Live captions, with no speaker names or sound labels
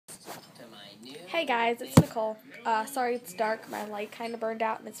Hey guys, it's Nicole. Sorry it's dark. My light kind of burned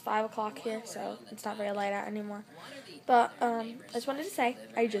out and it's 5 o'clock here, so it's not very light out anymore. But I just wanted to say,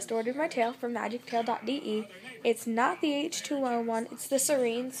 I just ordered my tail from magictail.de. It's not the H2O one, it's the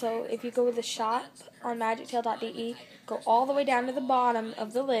Serene, so if you go to the shop on magictail.de, go all the way down to the bottom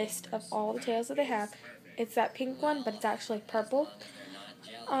of the list of all the tails that they have. It's that pink one, but it's actually purple.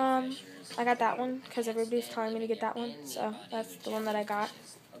 I got that one because everybody's telling me to get that one, so that's the one that I got.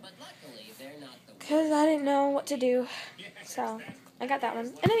 Because I didn't know what to do, so I got that one.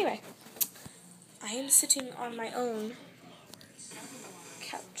 And anyway, I am sitting on my own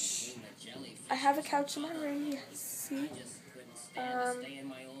couch. I have a couch in my room, yes, see?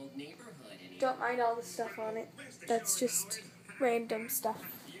 Don't mind all the stuff on it. That's just random stuff.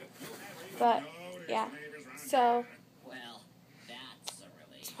 But, yeah. So,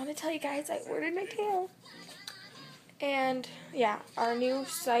 just want to tell you guys I ordered my tail. And, yeah, our new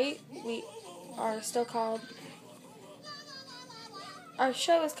site, we are still called... Our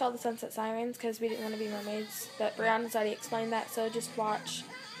show is called The Sunset Sirens because we didn't want to be mermaids, but Brianna's already explained that, so just watch.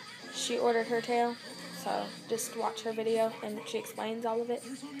 She ordered her tail, so just watch her video, and she explains all of it.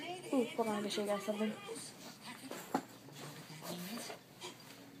 Ooh, hold on, I'm going to show you guys something.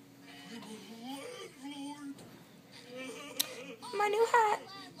 My new hat.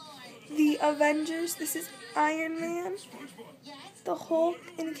 The Avengers. This is Iron Man, the Hulk,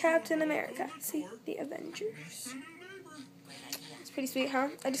 and Captain America. See, the Avengers. It's pretty sweet, huh?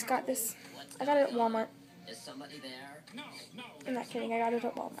 I just got this. I got it at Walmart. I'm not kidding, I got it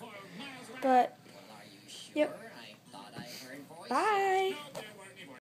at Walmart. But, yep. Bye.